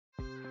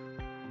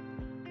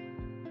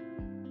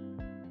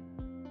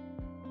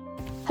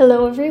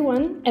Hello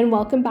everyone, and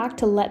welcome back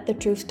to Let the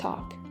Truth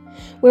Talk,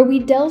 where we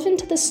delve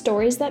into the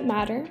stories that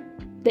matter,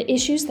 the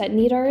issues that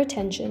need our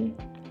attention,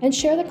 and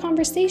share the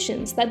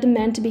conversations that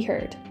demand to be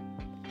heard.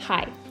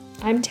 Hi,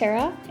 I'm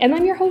Tara, and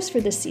I'm your host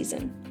for this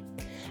season.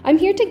 I'm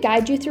here to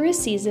guide you through a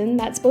season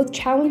that's both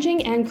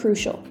challenging and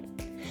crucial.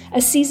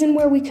 A season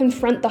where we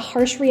confront the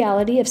harsh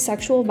reality of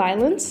sexual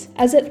violence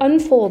as it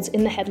unfolds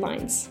in the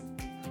headlines.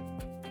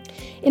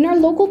 In our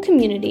local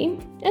community,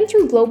 and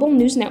through global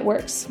news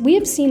networks, we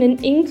have seen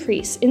an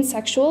increase in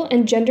sexual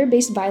and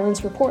gender-based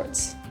violence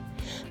reports.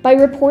 By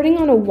reporting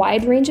on a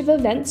wide range of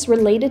events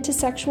related to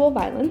sexual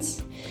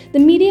violence, the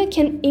media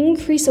can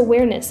increase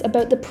awareness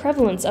about the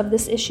prevalence of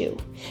this issue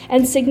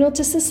and signal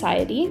to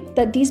society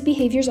that these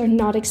behaviors are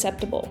not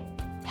acceptable,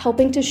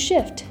 helping to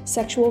shift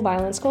sexual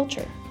violence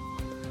culture.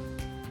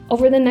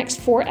 Over the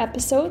next 4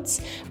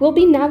 episodes, we'll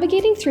be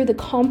navigating through the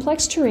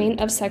complex terrain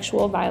of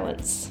sexual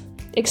violence,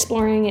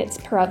 exploring its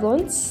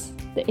prevalence,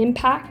 the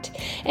impact,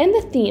 and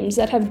the themes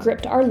that have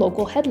gripped our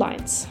local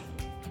headlines.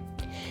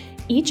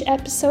 Each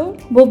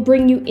episode will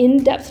bring you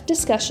in-depth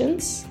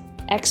discussions,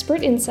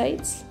 expert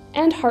insights,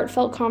 and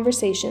heartfelt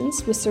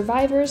conversations with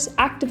survivors,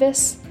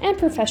 activists, and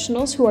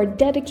professionals who are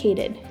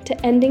dedicated to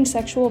ending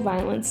sexual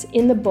violence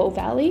in the Bow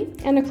Valley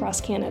and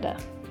across Canada.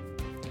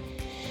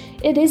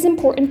 It is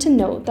important to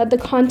note that the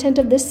content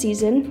of this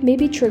season may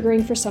be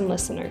triggering for some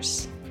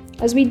listeners,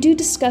 as we do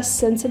discuss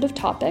sensitive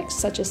topics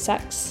such as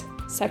sex,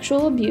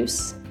 sexual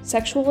abuse,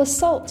 sexual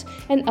assault,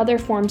 and other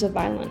forms of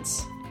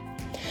violence.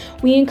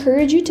 We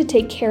encourage you to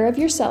take care of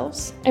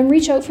yourselves and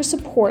reach out for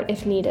support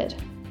if needed.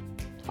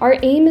 Our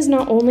aim is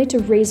not only to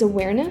raise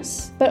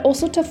awareness, but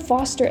also to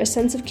foster a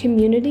sense of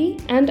community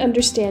and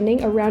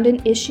understanding around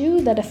an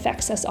issue that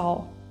affects us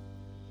all.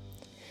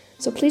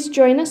 So please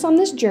join us on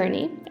this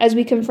journey as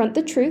we confront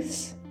the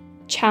truths,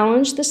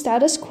 challenge the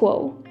status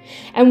quo,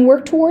 and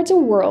work towards a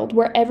world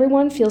where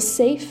everyone feels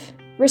safe,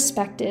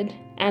 respected,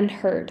 and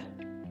heard.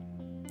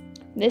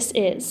 This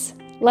is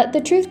Let the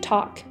Truth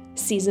Talk,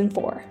 Season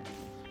 4.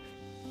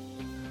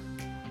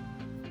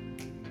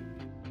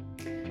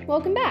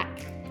 Welcome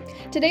back.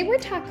 Today we're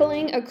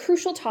tackling a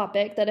crucial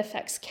topic that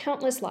affects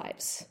countless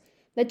lives: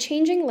 the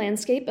changing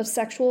landscape of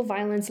sexual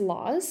violence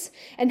laws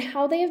and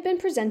how they have been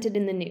presented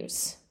in the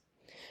news.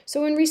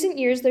 So in recent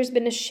years, there's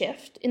been a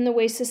shift in the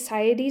way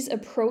societies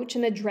approach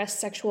and address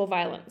sexual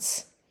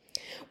violence.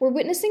 We're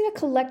witnessing a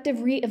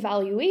collective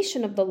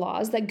re-evaluation of the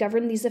laws that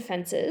govern these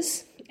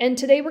offenses, and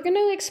today we're going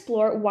to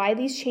explore why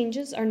these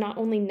changes are not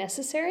only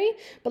necessary,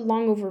 but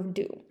long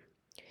overdue.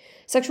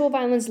 Sexual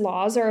violence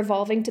laws are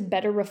evolving to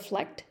better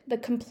reflect the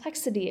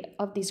complexity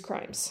of these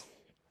crimes.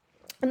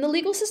 And the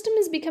legal system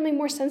is becoming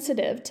more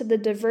sensitive to the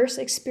diverse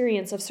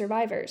experience of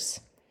survivors.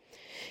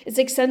 It's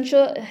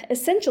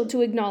essential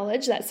to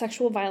acknowledge that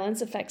sexual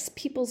violence affects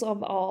peoples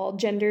of all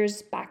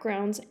genders,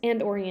 backgrounds,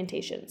 and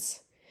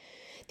orientations.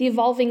 The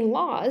evolving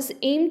laws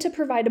aim to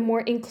provide a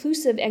more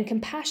inclusive and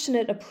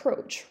compassionate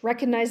approach,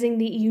 recognizing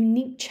the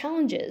unique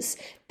challenges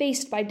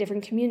faced by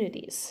different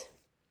communities.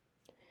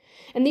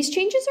 And these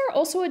changes are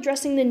also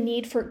addressing the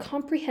need for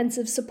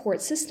comprehensive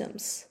support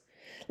systems.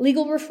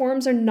 Legal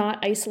reforms are not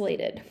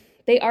isolated.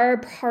 They are a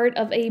part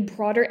of a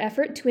broader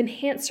effort to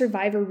enhance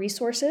survivor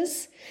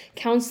resources,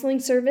 counseling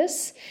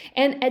service,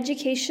 and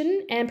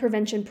education and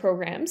prevention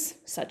programs,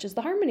 such as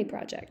the Harmony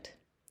Project.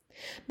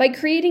 By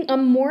creating a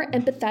more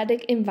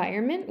empathetic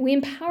environment, we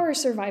empower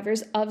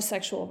survivors of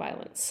sexual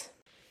violence.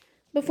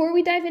 Before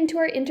we dive into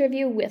our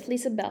interview with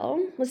Lisa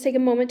Bell, let's take a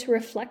moment to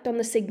reflect on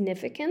the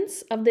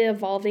significance of the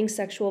evolving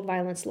sexual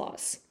violence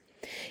laws.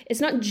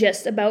 It's not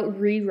just about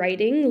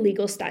rewriting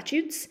legal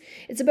statutes,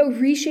 it's about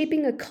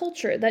reshaping a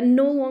culture that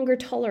no longer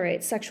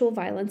tolerates sexual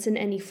violence in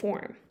any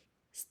form.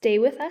 Stay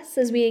with us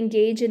as we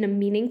engage in a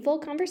meaningful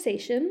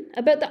conversation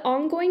about the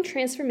ongoing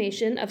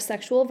transformation of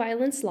sexual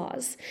violence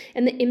laws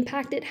and the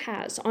impact it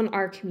has on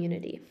our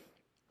community.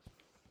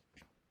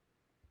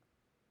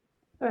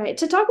 All right,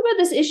 to talk about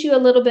this issue a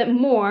little bit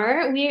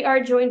more, we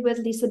are joined with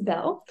Lisa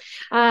Bell.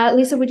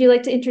 Lisa, would you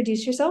like to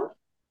introduce yourself?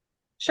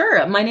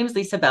 Sure. My name is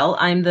Lisa Bell.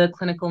 I'm the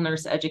clinical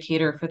nurse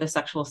educator for the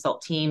sexual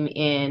assault team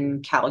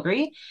in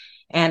Calgary.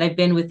 And I've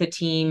been with the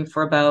team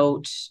for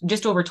about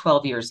just over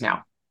 12 years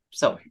now.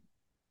 So.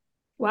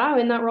 Wow,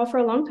 in that role for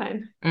a long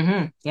time.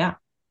 Yeah.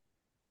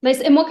 Nice.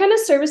 And what kind of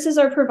services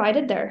are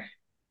provided there?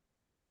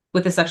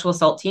 With the sexual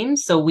assault team.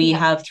 So we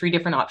have 3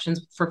 different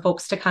options for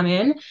folks to come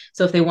in.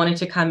 So if they wanted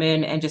to come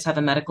in and just have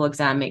a medical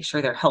exam, make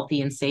sure they're healthy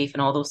and safe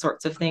and all those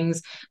sorts of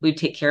things, we'd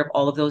take care of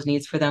all of those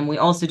needs for them. We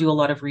also do a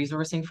lot of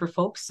resourcing for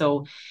folks.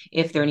 So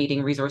if they're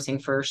needing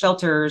resourcing for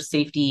shelters,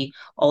 safety,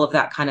 all of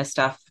that kind of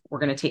stuff, we're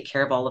going to take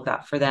care of all of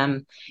that for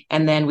them.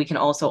 And then we can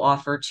also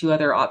offer 2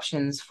 other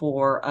options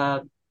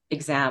for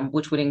exam,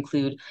 which would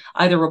include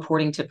either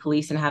reporting to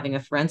police and having a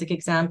forensic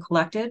exam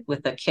collected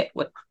with a kit,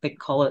 what they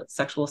call a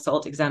sexual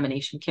assault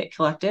examination kit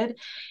collected.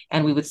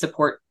 And we would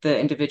support the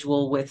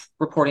individual with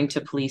reporting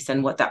to police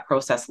and what that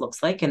process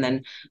looks like, and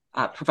then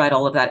provide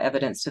all of that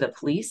evidence to the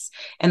police.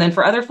 And then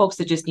for other folks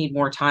that just need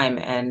more time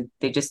and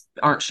they just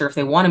aren't sure if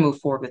they want to move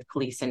forward with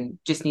police and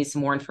just need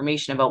some more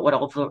information about what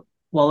all the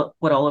what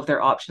all of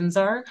their options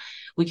are,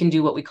 we can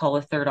do what we call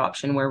a third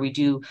option, where we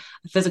do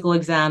a physical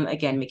exam,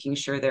 again, making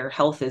sure their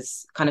health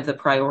is kind of the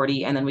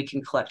priority, and then we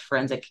can collect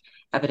forensic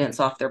evidence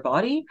off their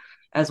body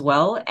as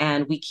well.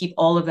 And we keep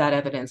all of that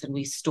evidence and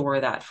we store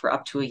that for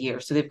up to a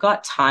year. So they've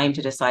got time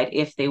to decide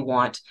if they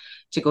want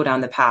to go down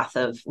the path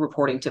of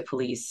reporting to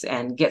police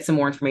and get some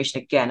more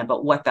information again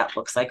about what that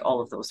looks like, all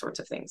of those sorts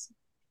of things.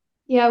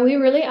 Yeah, we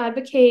really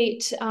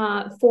advocate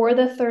for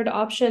the third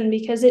option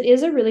because it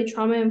is a really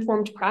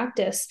trauma-informed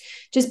practice.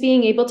 Just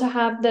being able to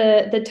have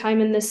the time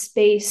and the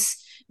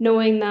space,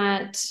 knowing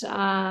that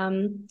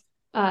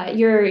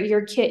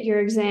your kit, your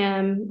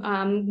exam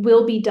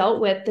will be dealt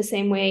with the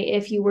same way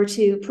if you were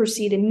to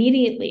proceed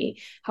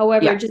immediately.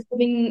 However, Yeah. just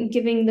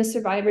giving the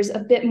survivors a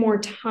bit more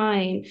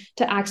time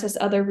to access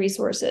other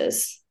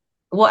resources.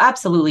 Well,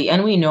 absolutely.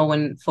 And we know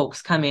when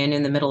folks come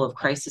in the middle of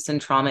crisis and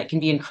trauma, it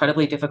can be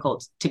incredibly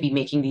difficult to be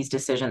making these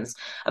decisions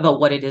about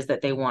what it is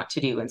that they want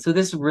to do. And so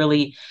this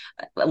really,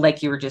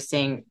 like you were just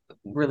saying,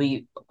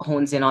 really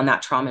hones in on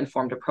that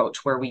trauma-informed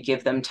approach where we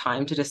give them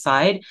time to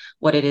decide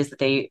what it is that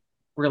they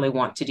really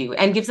want to do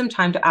and gives them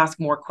time to ask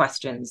more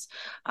questions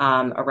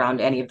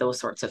around any of those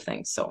sorts of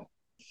things. So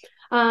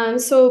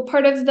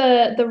part of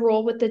the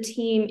role with the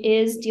team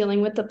is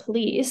dealing with the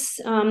police.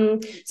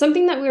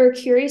 Something that we were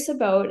curious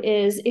about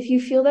is if you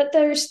feel that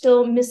there's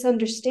still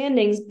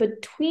misunderstandings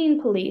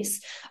between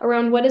police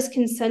around what is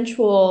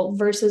consensual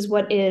versus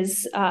what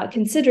is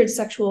considered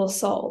sexual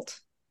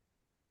assault.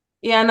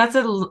 Yeah, and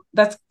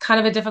that's kind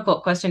of a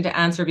difficult question to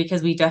answer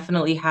because we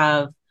definitely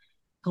have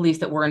police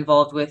that we're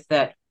involved with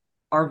that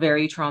are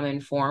very trauma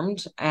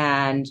informed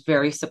and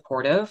very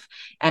supportive,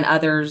 and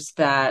others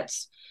that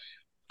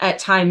at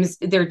times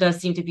there does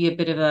seem to be a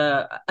bit of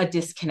a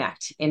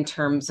disconnect in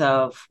terms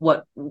of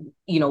what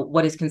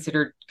is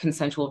considered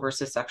consensual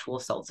versus sexual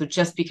assault. So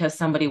just because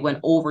somebody went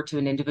over to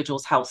an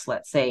individual's house,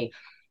 let's say,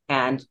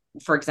 and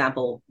for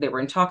example, they were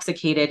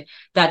intoxicated,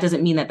 that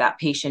doesn't mean that that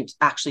patient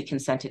actually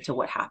consented to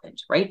what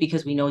happened, right?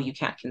 Because we know you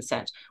can't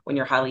consent when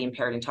you're highly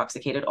impaired,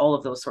 intoxicated, all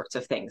of those sorts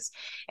of things.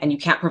 And you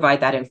can't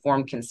provide that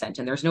informed consent.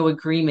 And there's no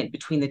agreement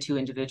between the two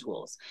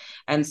individuals.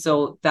 And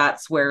so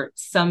that's where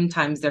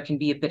sometimes there can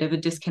be a bit of a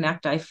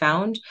disconnect, I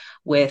found,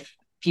 with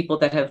people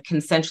that have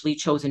consensually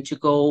chosen to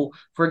go,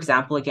 for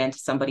example, again, to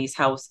somebody's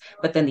house,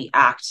 but then the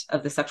act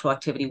of the sexual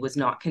activity was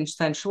not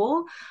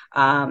consensual.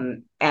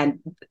 And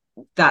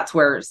that's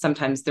where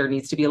sometimes there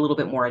needs to be a little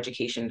bit more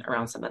education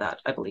around some of that,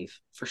 I believe,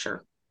 for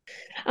sure.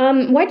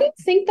 Why do you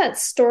think that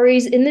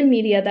stories in the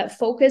media that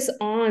focus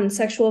on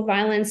sexual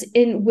violence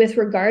in with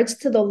regards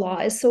to the law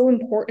is so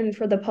important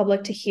for the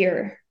public to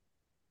hear?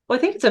 Well,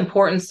 I think it's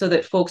important so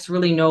that folks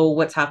really know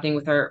what's happening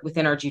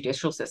within our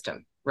judicial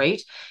system, right?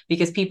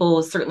 Because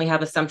people certainly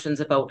have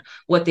assumptions about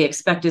what they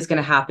expect is going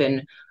to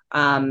happen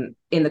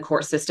in the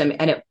court system,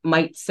 and it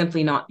might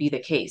simply not be the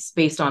case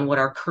based on what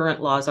our current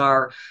laws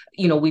are.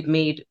 We've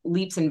made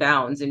leaps and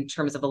bounds in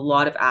terms of a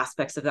lot of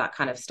aspects of that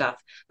kind of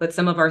stuff, but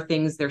some of our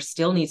things there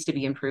still needs to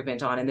be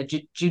improvement on, and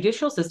the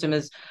judicial system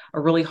is a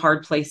really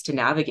hard place to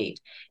navigate.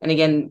 And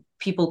again,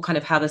 people kind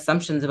of have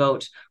assumptions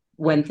about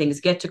when things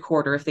get to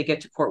court, or if they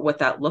get to court, what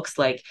that looks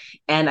like.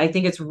 And I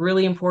think it's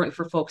really important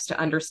for folks to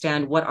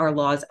understand what our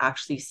laws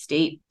actually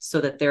state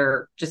so that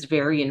they're just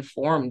very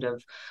informed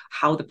of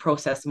how the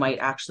process might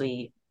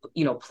actually,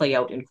 play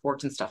out in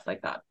court and stuff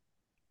like that.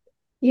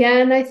 Yeah,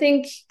 and I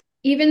think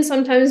even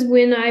sometimes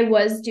when I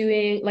was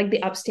doing like the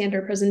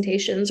upstander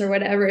presentations or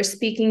whatever,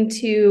 speaking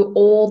to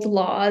old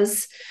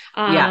laws,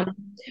 Yeah,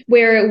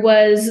 where it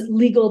was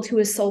legal to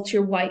assault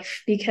your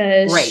wife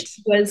because she right.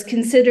 was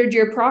considered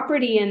your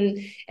property,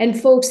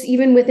 and folks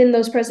even within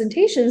those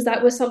presentations,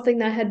 that was something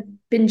that had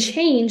been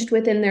changed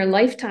within their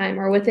lifetime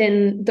or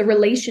within the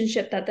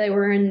relationship that they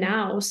were in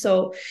now.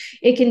 So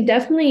it can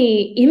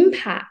definitely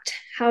impact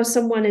how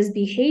someone is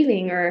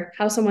behaving or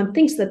how someone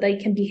thinks that they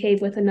can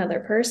behave with another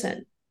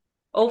person.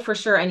 Oh, for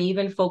sure. And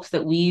even folks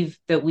that we've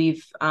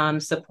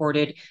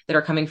supported that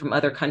are coming from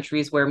other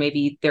countries where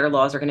maybe their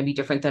laws are going to be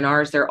different than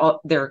ours,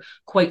 they're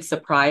quite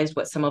surprised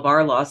what some of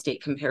our laws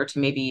state compared to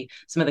maybe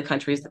some of the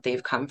countries that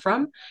they've come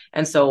from.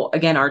 And so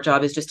again, our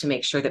job is just to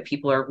make sure that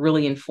people are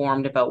really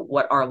informed about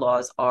what our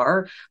laws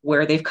are,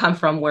 where they've come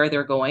from, where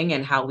they're going,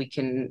 and how we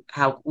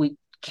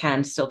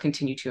can still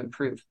continue to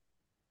improve.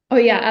 Oh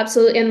yeah,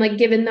 absolutely. And like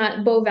given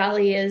that Bow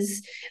Valley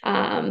is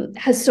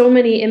has so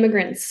many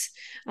immigrants,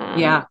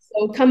 Yeah,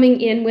 so coming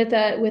in with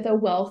a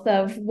wealth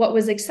of what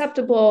was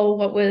acceptable,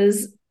 what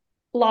was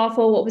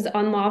lawful, what was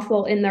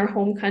unlawful in their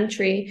home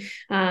country,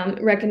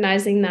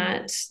 recognizing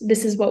that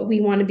this is what we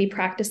want to be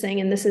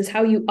practicing and this is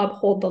how you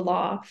uphold the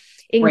law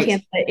in right.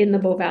 Canada in the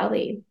Bow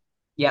Valley.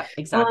 Yeah,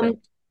 exactly. Um,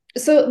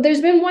 so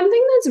there's been one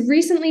thing that's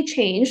recently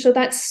changed, so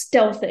that's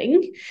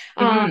stealthing.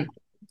 Um, Mhm.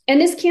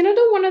 and is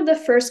Canada one of the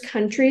first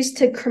countries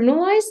to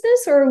criminalize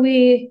this, or are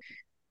we?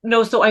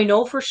 No, so I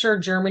know for sure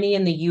Germany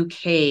and the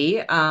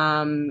UK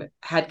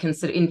had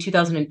considered in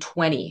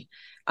 2020.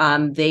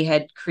 They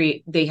had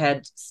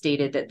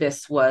stated that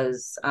this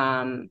was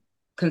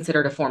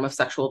considered a form of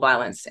sexual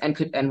violence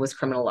and was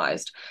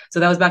criminalized. So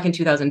that was back in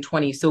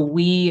 2020. So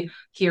we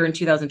here in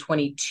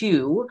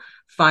 2022,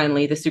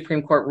 finally, the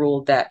Supreme Court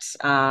ruled that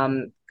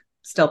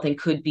stealthing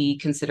could be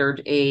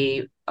considered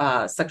a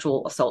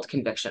sexual assault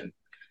conviction.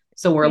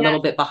 So we're a Yeah.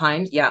 little bit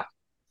behind. Yeah.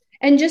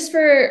 And just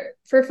for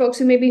folks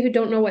who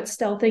don't know what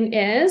stealthing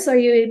is, are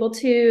you able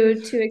to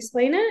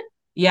explain it?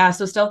 Yeah,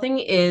 so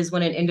stealthing is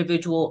when an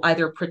individual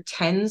either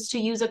pretends to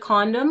use a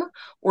condom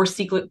or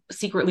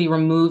secretly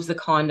removes the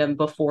condom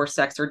before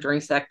sex or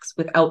during sex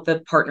without the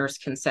partner's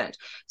consent.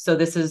 So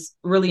this is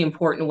really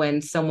important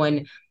when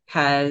someone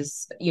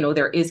has,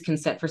 there is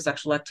consent for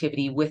sexual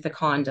activity with a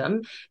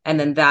condom, and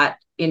then that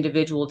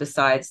individual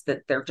decides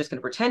that they're just going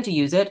to pretend to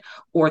use it,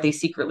 or they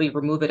secretly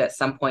remove it at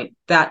some point.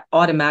 That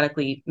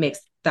automatically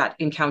makes that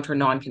encounter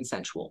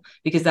non-consensual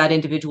because that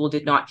individual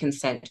did not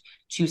consent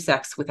to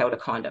sex without a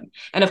condom.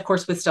 And of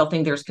course, with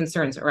stealthing, there's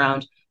concerns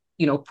around,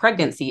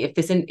 pregnancy. If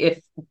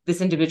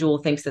this individual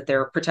thinks that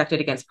they're protected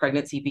against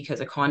pregnancy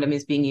because a condom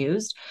is being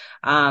used,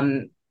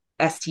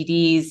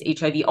 STDs,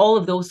 HIV, all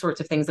of those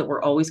sorts of things that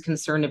we're always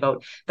concerned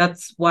about.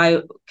 That's why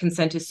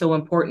consent is so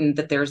important,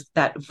 that there's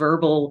that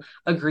verbal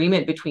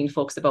agreement between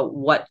folks about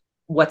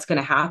what's going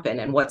to happen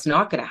and what's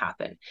not going to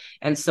happen.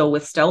 And so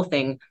with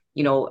stealthing,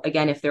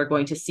 again, if they're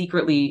going to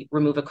secretly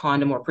remove a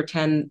condom or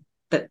pretend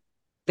that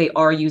they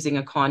are using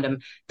a condom,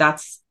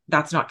 that's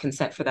not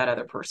consent for that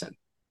other person.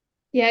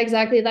 Yeah,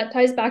 exactly. That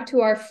ties back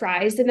to our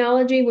fries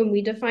analogy when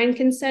we define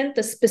consent,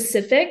 the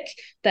specific,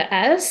 the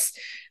S.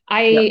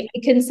 Yep. I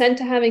consent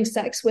to having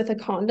sex with a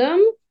condom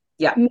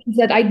Yeah, means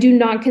that I do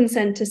not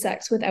consent to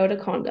sex without a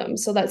condom.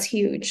 So that's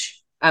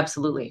huge.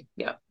 absolutely.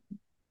 Yeah.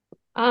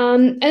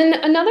 And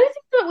another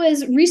thing that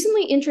was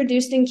recently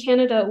introduced in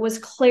Canada was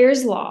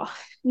Clare's Law.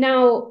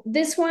 Now,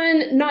 this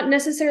one, not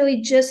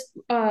necessarily just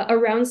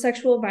around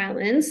sexual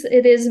violence,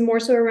 it is more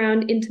so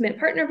around intimate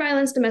partner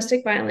violence,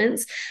 domestic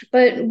violence.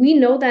 But we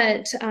know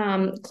that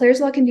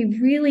Clare's Law can be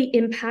really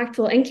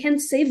impactful and can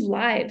save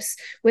lives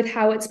with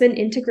how it's been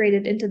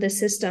integrated into the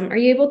system. Are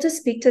you able to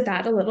speak to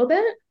that a little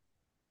bit?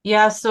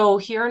 Yeah, so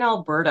here in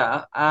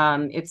Alberta,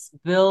 it's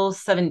Bill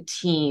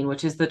 17,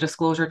 which is the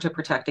Disclosure to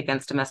Protect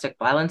Against Domestic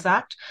Violence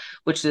Act,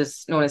 which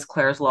is known as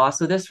Clare's Law.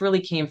 So this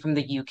really came from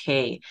the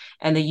UK,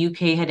 and the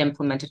UK had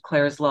implemented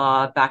Clare's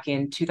Law back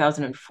in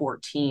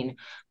 2014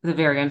 with a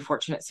very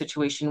unfortunate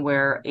situation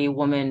where a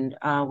woman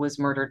was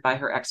murdered by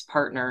her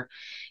ex-partner.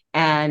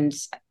 And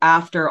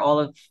after all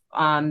of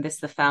this,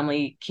 the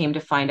family came to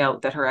find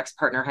out that her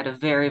ex-partner had a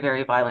very,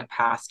 very violent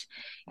past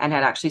and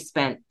had actually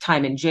spent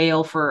time in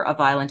jail for a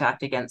violent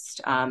act against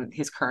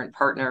his current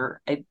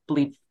partner, I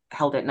believe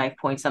held at knife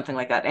point, something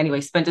like that. Anyway,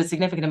 spent a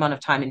significant amount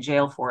of time in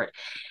jail for it.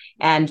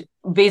 And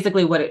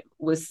basically what it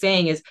was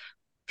saying is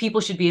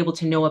people should be able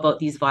to know about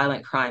these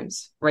violent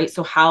crimes, right?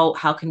 So how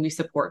can we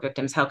support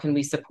victims? How can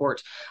we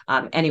support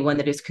anyone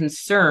that is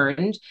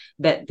concerned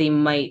that they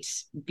might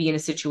be in a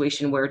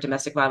situation where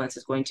domestic violence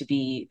is going to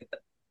be,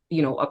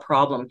 a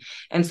problem?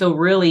 And so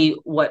really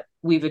what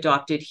we've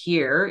adopted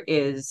here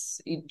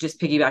is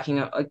just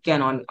piggybacking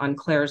again on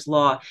Clare's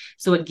Law.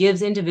 So it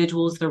gives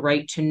individuals the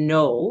right to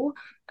know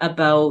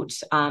about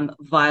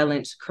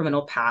violent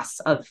criminal pasts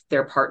of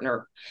their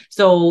partner.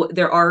 So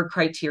there are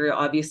criteria,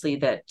 obviously,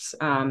 that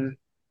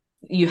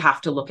you have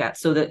to look at.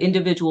 So the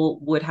individual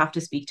would have to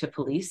speak to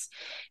police.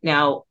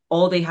 Now,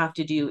 all they have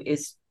to do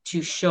is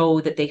to show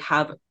that they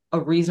have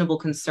a reasonable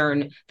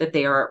concern that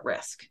they are at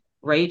risk,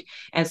 right?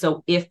 And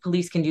so if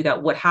police can do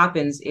that, what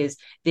happens is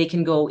they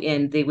can go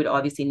in, they would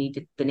obviously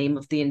need the name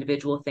of the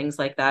individual, things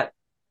like that.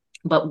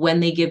 But when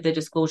they give the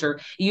disclosure,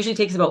 it usually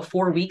takes about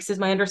 4 weeks, is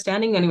my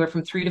understanding, anywhere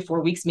from 3 to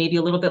 4 weeks, maybe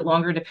a little bit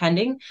longer,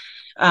 depending.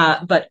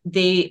 But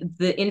the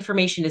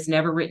information is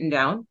never written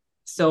down.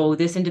 So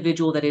this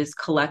individual that is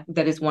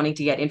wanting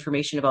to get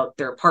information about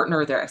their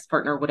partner, their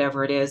ex-partner,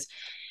 whatever it is,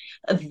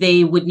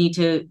 they would need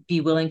to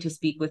be willing to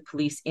speak with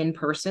police in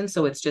person.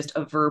 So it's just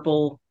a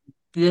verbal.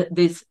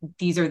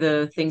 These are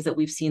the things that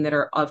we've seen that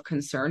are of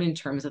concern in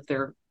terms of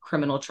their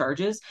criminal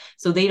charges.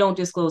 So they don't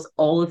disclose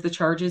all of the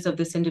charges of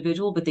this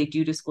individual, but they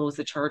do disclose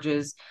the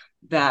charges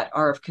that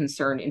are of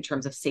concern in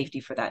terms of safety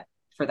for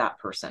that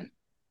person.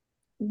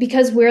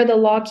 Because where the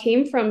law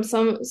came from,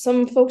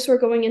 some folks were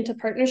going into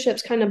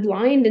partnerships kind of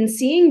blind and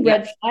seeing Yeah,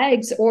 red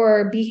flags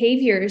or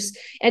behaviors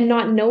and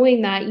not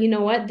knowing that, you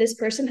know what, this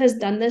person has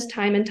done this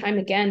time and time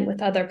again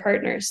with other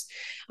partners.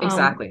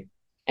 exactly.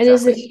 And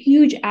is a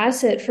huge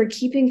asset for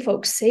keeping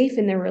folks safe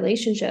in their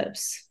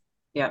relationships.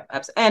 Yeah,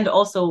 absolutely. And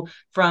also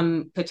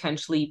from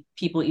potentially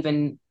people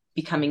even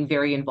becoming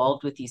very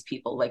involved with these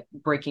people, like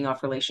breaking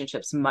off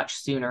relationships much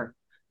sooner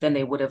than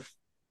they would have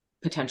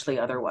potentially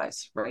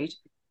otherwise, right?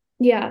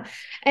 Yeah.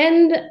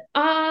 And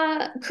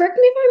correct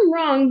me if I'm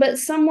wrong, but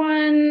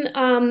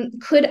someone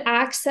could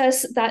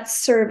access that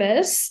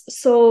service,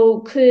 so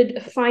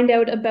could find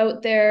out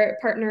about their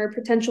partner,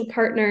 potential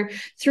partner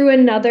through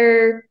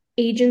another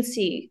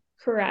agency,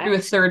 correct?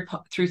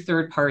 Through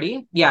third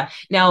party. Yeah.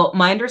 Now,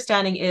 my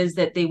understanding is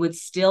that they would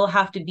still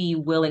have to be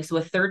willing. So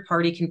a third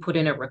party can put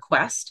in a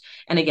request.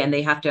 And again,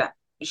 they have to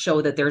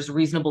show that there's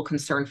reasonable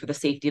concern for the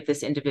safety of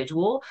this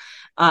individual,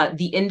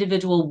 the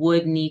individual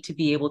would need to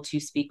be able to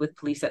speak with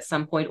police at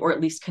some point, or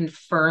at least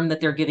confirm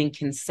that they're giving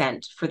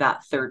consent for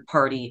that third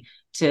party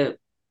to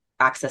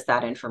access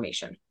that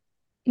information.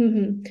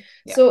 Mm-hmm.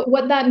 Yeah. So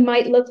what that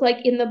might look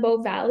like in the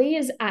Bow Valley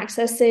is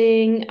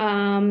accessing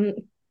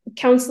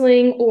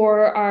counseling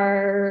or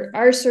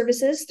our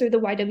services through the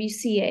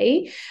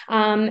YWCA,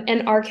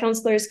 and our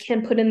counselors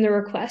can put in the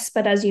request.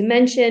 But as you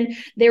mentioned,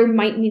 there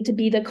might need to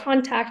be the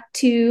contact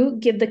to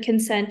give the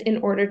consent in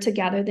order to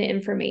gather the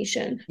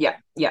information. Yeah,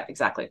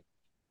 exactly.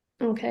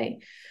 Okay.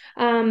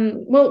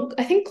 Well,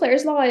 I think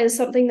Clare's Law is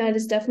something that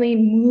is definitely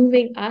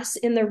moving us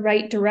in the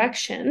right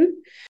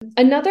direction.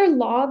 Another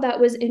law that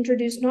was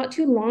introduced not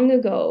too long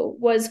ago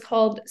was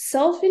called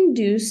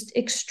self-induced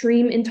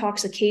extreme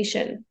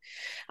intoxication.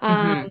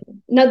 Mm-hmm.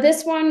 Now,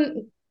 this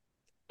one,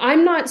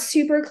 I'm not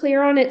super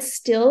clear on it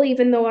still,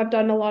 even though I've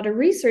done a lot of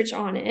research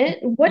on it.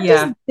 What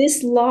does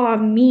this law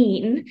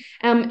mean?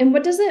 And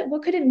what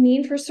could it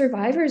mean for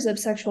survivors of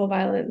sexual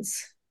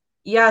violence?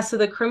 Yeah, so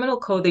the criminal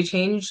code, they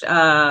changed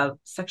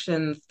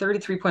section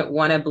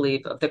 33.1, I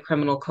believe, of the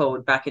criminal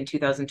code back in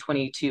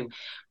 2022,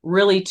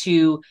 really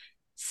to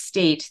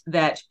state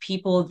that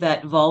people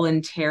that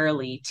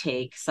voluntarily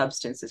take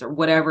substances or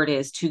whatever it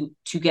is to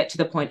get to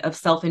the point of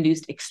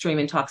self-induced extreme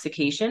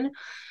intoxication,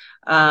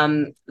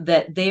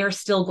 that they are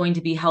still going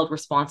to be held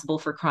responsible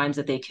for crimes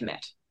that they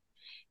commit.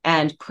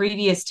 And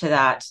previous to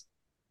that,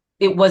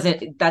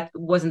 that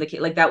wasn't the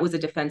case. Like, that was a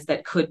defense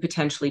that could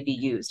potentially be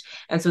used.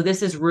 And so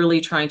this is really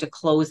trying to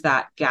close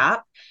that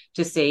gap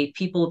to say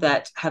people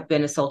that have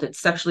been assaulted,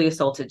 sexually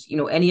assaulted,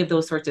 any of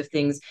those sorts of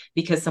things,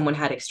 because someone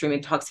had extreme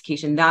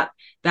intoxication, that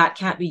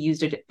can't be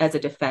used as a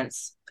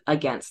defense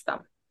against them.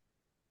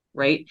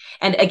 Right.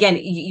 And again,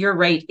 you're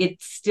right.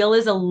 It still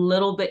is a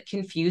little bit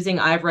confusing.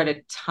 I've read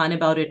a ton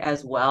about it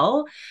as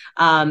well.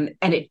 And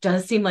it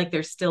does seem like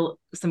there's still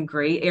some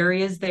gray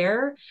areas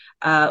there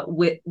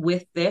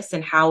with this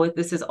and how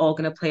this is all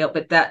going to play out.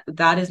 But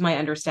that is my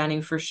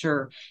understanding for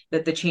sure,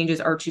 that the changes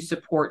are to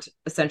support,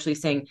 essentially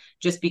saying,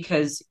 just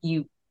because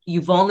you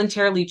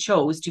voluntarily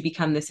chose to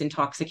become this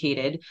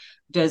intoxicated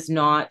does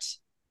not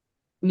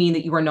mean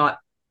that you are not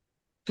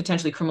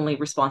potentially criminally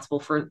responsible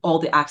for all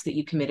the acts that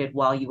you committed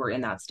while you were in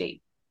that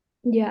state.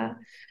 Yeah.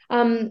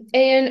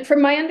 And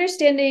from my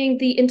understanding,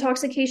 the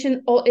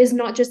intoxication is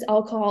not just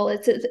alcohol.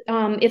 It's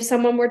if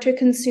someone were to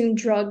consume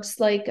drugs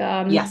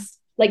Yes,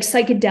 like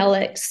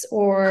psychedelics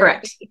or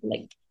correct.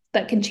 like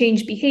that can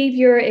change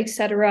behavior,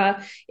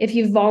 etc. If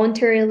you've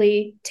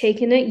voluntarily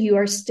taken it, you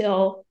are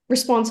still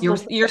responsible.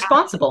 You're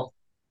responsible.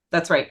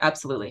 That's right.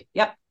 Absolutely.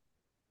 Yep.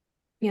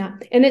 Yeah.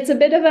 And it's a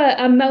bit of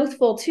a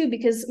mouthful too,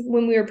 because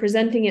when we were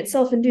presenting it,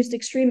 self-induced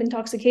extreme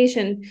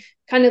intoxication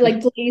kind of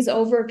like glaze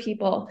over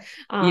people.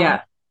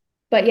 Yeah.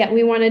 But yeah,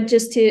 we wanted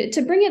just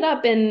to bring it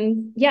up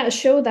and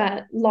show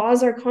that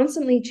laws are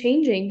constantly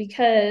changing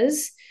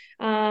because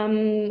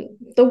the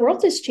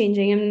world is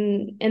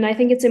changing. And I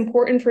think it's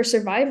important for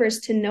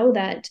survivors to know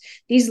that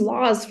these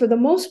laws, for the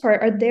most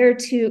part, are there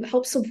to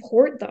help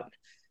support them.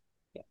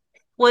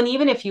 Well, and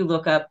even if you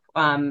look up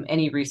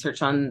any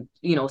research on,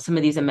 some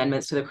of these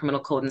amendments to the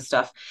criminal code and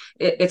stuff,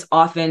 it's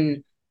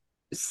often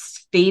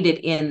stated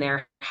in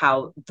there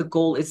how the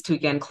goal is to,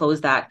 again,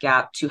 close that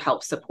gap to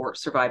help support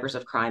survivors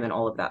of crime and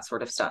all of that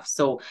sort of stuff.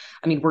 So,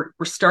 I mean, we're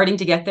starting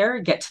to get there,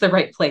 get to the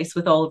right place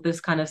with all of this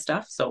kind of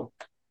stuff. So.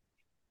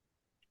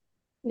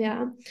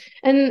 Yeah.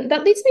 And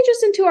that leads me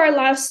just into our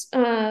last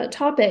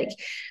topic.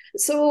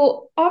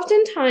 So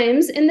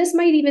oftentimes, and this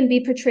might even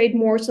be portrayed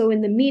more so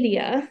in the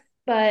media,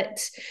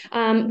 but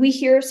we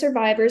hear of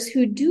survivors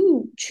who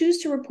do choose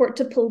to report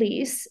to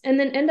police and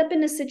then end up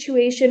in a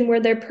situation where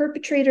their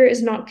perpetrator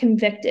is not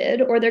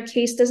convicted or their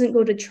case doesn't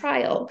go to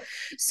trial.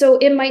 So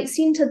it might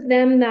seem to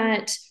them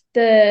that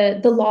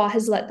the law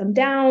has let them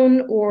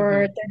down,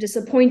 or they're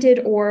disappointed,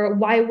 or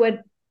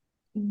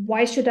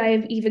why should I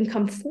have even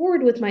come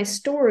forward with my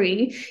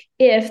story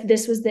if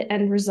this was the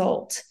end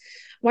result?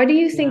 Why do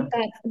you think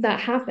that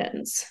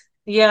happens?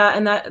 Yeah,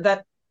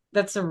 and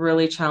that's a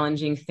really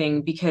challenging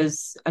thing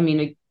because, I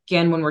mean,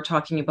 again, when we're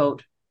talking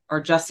about our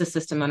justice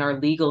system and our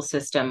legal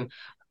system,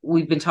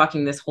 we've been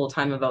talking this whole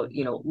time about,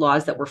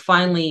 laws that we're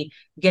finally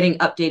getting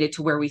updated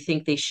to where we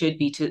think they should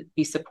be to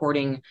be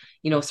supporting,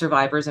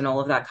 survivors and all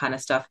of that kind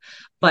of stuff.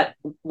 But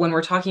when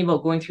we're talking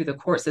about going through the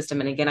court system,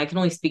 and again, I can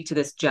only speak to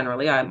this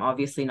generally, I'm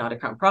obviously not a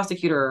crown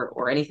prosecutor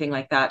or anything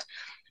like that.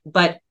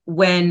 But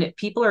when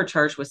people are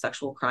charged with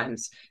sexual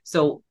crimes,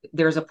 so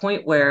there's a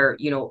point where,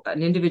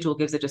 an individual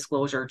gives a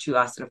disclosure to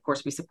us, and of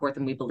course we support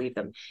them, we believe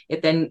them.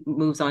 It then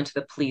moves on to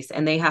the police,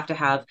 and they have to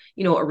have,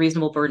 a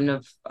reasonable burden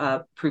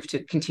of proof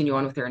to continue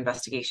on with their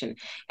investigation.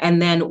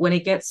 And then when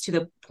it gets to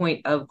the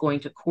point of going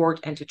to court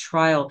and to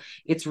trial,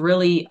 it's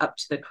really up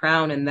to the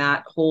Crown and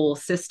that whole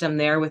system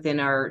there within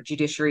our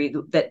judiciary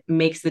that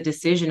makes the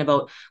decision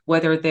about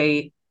whether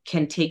they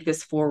can take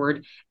this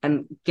forward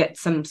and get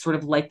some sort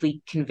of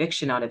likely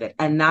conviction out of it.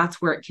 And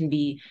that's where it can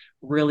be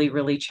really,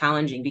 really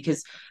challenging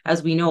because,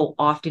 as we know,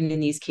 often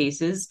in these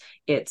cases,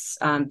 it's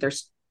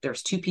there's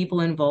there's two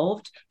people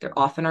involved. There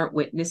often aren't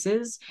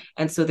witnesses.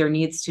 And so there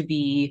needs to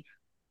be,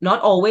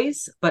 not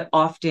always, but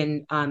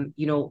often,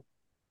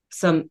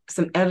 some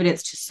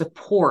evidence to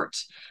support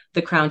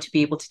the Crown to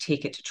be able to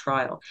take it to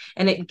trial.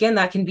 And again,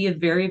 that can be a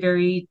very,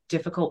 very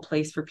difficult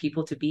place for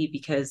people to be,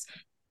 because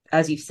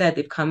as you've said,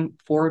 they've come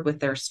forward with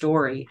their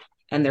story,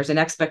 and there's an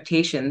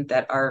expectation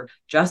that our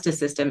justice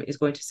system is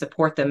going to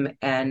support them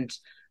and,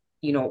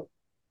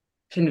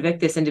 convict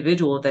this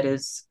individual that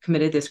has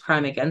committed this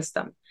crime against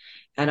them.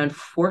 And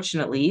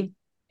unfortunately,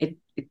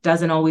 it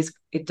doesn't always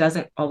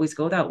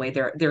go that way.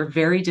 They're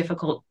very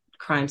difficult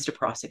crimes to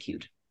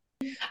prosecute.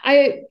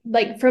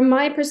 From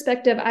my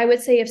perspective, I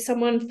would say if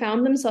someone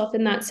found themselves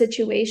in that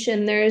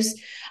situation, there's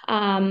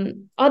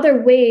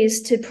other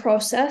ways to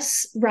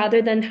process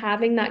rather than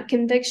having that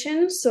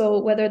conviction. So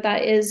whether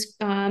that is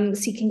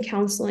seeking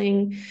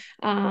counseling,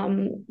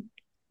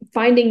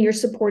 finding your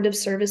supportive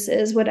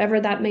services, whatever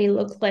that may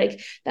look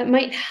like, that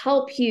might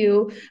help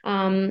you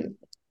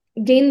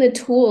gain the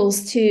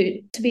tools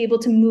to be able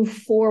to move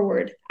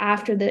forward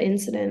after the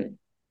incident.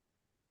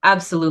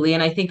 Absolutely.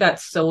 And I think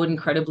that's so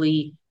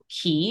incredibly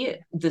key,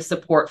 the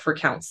support for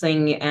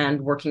counseling and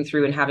working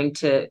through and having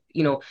to,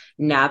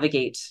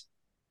 navigate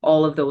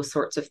all of those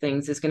sorts of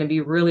things is going to be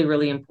really,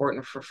 really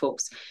important for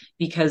folks,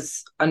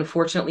 because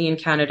unfortunately in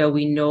Canada,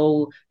 we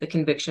know the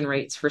conviction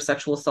rates for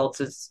sexual assaults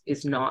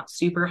is not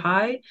super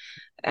high.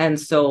 And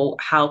so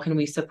how can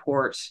we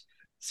support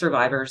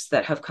survivors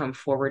that have come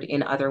forward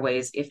in other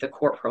ways if the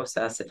court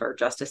process, if our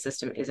justice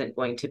system isn't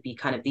going to be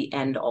kind of the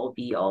end all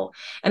be all?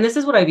 And this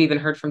is what I've even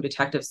heard from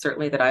detectives,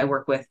 certainly that I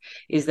work with,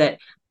 is that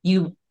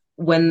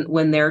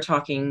when they're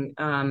talking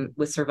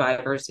with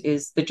survivors,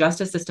 is the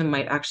justice system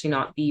might actually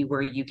not be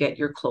where you get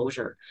your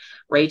closure,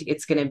 right?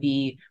 It's going to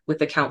be with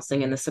the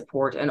counseling and the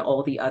support and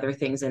all the other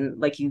things. And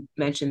like you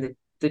mentioned,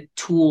 the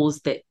tools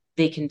that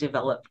they can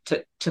develop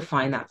to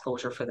find that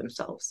closure for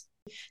themselves.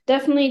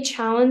 Definitely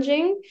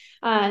challenging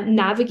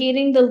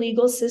navigating the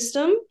legal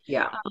system.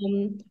 Yeah.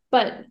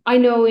 But I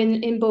know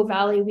in Bow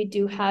Valley, we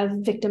do have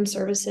victim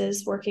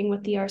services working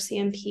with the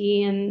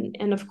RCMP.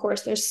 And of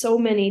course, there's so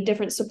many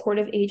different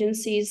supportive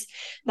agencies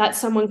that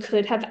someone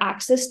could have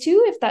access to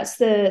if that's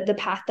the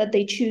path that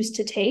they choose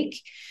to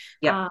take.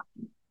 Yeah.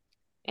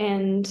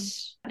 And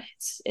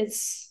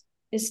it's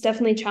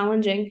definitely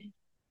challenging.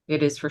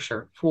 It is for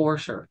sure.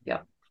 Yeah.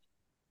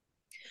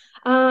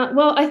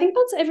 Well, I think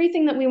that's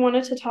everything that we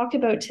wanted to talk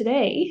about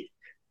today.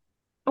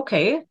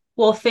 Okay.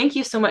 Well, thank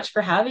you so much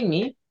for having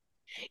me.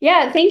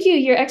 Yeah, thank you.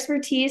 Your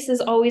expertise is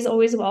always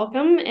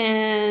welcome.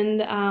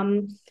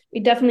 And we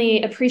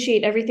definitely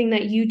appreciate everything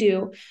that you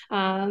do,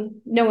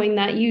 knowing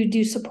that you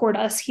do support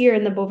us here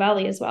in the Bow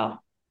Valley as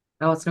well.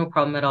 Oh, it's no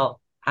problem at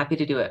all. Happy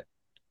to do it.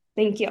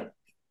 Thank you.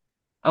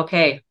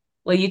 Okay.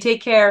 Well, you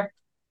take care.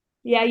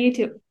 Yeah, you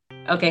too.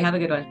 Okay, have a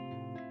good one.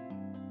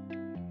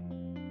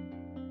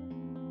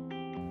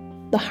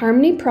 The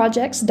Harmony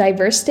Project's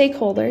diverse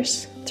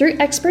stakeholders, through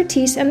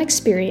expertise and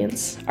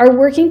experience, are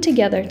working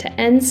together to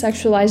end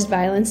sexualized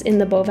violence in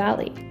the Bow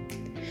Valley.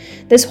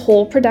 This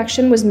whole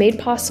production was made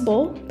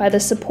possible by the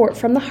support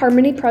from the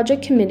Harmony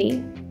Project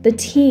Committee, the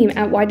team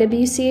at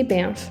YWCA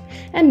Banff,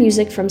 and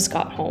music from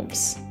Scott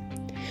Holmes.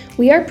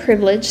 We are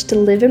privileged to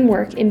live and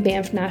work in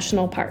Banff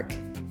National Park.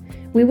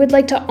 We would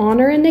like to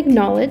honor and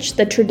acknowledge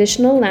the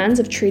traditional lands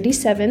of Treaty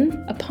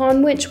 7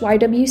 upon which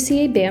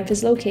YWCA Banff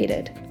is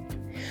located.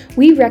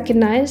 We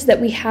recognize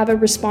that we have a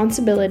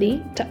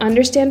responsibility to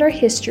understand our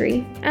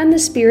history and the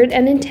spirit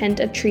and intent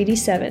of Treaty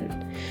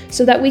 7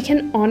 so that we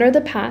can honor the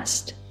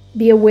past,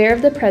 be aware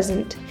of the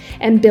present,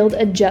 and build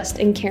a just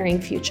and caring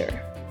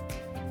future.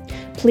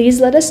 Please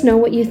let us know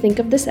what you think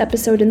of this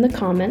episode in the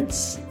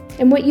comments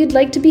and what you'd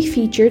like to be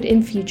featured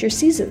in future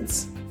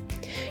seasons.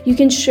 You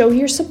can show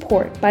your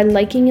support by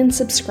liking and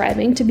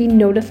subscribing to be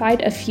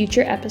notified of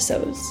future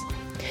episodes.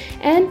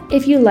 And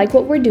if you like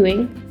what we're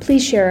doing,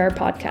 please share our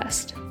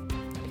podcast.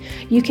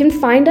 You can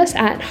find us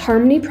at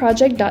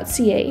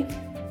harmonyproject.ca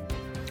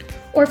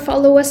or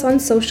follow us on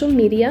social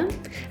media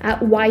at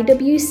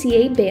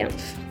YWCA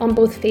Banff on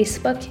both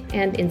Facebook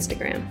and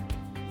Instagram.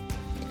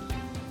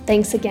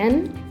 Thanks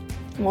again,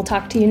 and we'll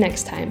talk to you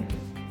next time.